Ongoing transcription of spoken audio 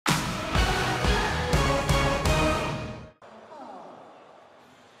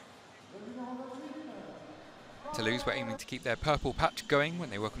Toulouse were aiming to keep their purple patch going when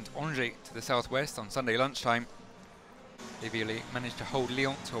they welcomed Angers to the southwest on Sunday lunchtime. They managed to hold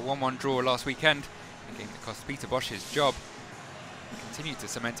Lyon to a 1-1 draw last weekend, a game that cost Peter Bosch's job. They continued to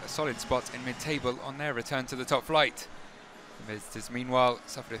cement a solid spot in mid-table on their return to the top flight. The visitors, meanwhile,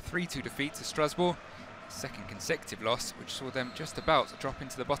 suffered a 3-2 defeat to Strasbourg, a second consecutive loss, which saw them just about drop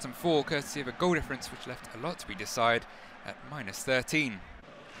into the bottom four, courtesy of a goal difference which left a lot to be decided at -13.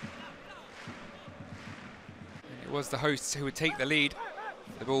 And it was the hosts who would take the lead.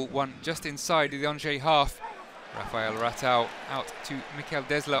 The ball won just inside the Angers half. Rafael out to Mikkel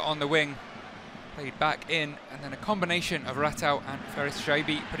Desler on the wing. Played back in, and then a combination of Ratau and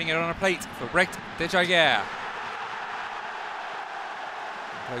CHAIBI putting it on a plate for Brecht DEJAEGERE.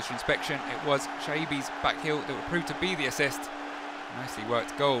 On closer inspection, it was CHAIBI's back heel that would prove to be the assist. Nicely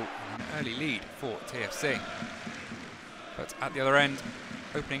worked goal and an early lead for TFC. But at the other end,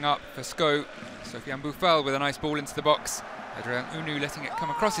 opening up for SCO, Sofiane Boufal with a nice ball into the box. Adrien Unu letting it come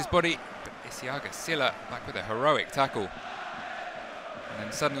across his body, but Issiaga SYLLA back with a heroic tackle. And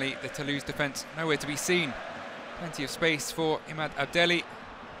then suddenly the Toulouse defence nowhere to be seen. Plenty of space for Imad Abdelli.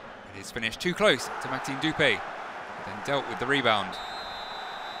 It is finished too close to Maxime DUPE, then dealt with the rebound.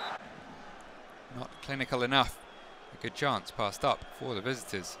 Not clinical enough. A good chance passed up for the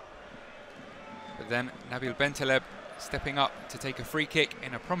visitors. But then Nabil BENTALEB stepping up to take a free kick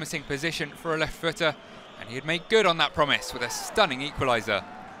in a promising position for a left footer, and he had made good on that promise with a stunning equaliser.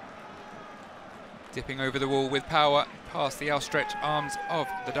 Dipping over the wall with power past the outstretched arms of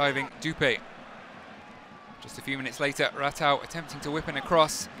the diving DUPE. Just a few minutes later, Ratau attempting to whip in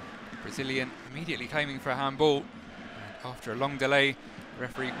across. The Brazilian immediately claiming for a handball, and after a long delay, the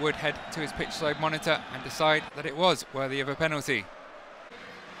referee would head to his pitchside monitor and decide that it was worthy of a penalty.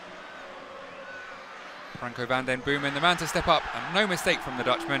 Branco van den Boomen, the man to step up, and no mistake from the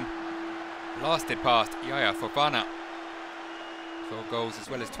Dutchman. Blasted past Yaya Fofana. 12 goals as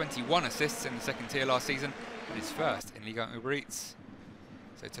well as 21 assists in the second tier last season, and his first in Ligue 1 Uber Eats.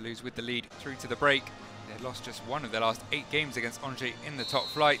 So Toulouse with the lead through to the break. They had lost just one of their last 8 games against Angers in the top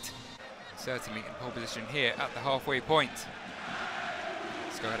flight. Certainly in pole position here at the halfway point.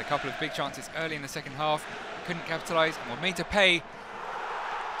 SCO had a couple of big chances early in the second half, couldn't capitalise and were made to pay.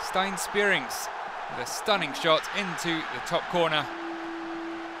 Stijn SPIERINGS with a stunning shot into the top corner.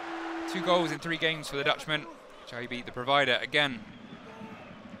 2 goals in 3 games for the Dutchman. CHAIBI the provider again.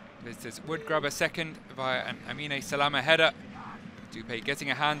 Visitors would grab a second via an Amine SALAMA header. DUPE getting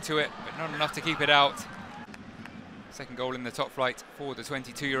a hand to it, but not enough to keep it out. Second goal in the top flight for the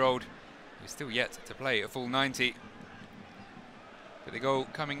 22-year-old, who's still yet to play a full 90. But the goal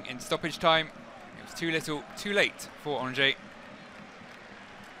coming in stoppage time. It was too little, too late for Angers.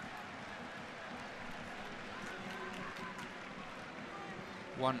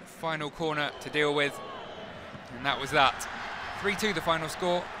 One final corner to deal with, and that was that. 3-2 the final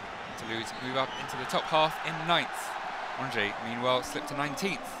score. Toulouse move up into the top half in 9th. Angers, meanwhile, slipped to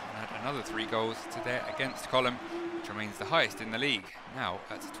 19th and had another 3 goals to their against column, which remains the highest in the league, now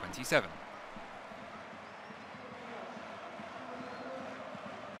at 27.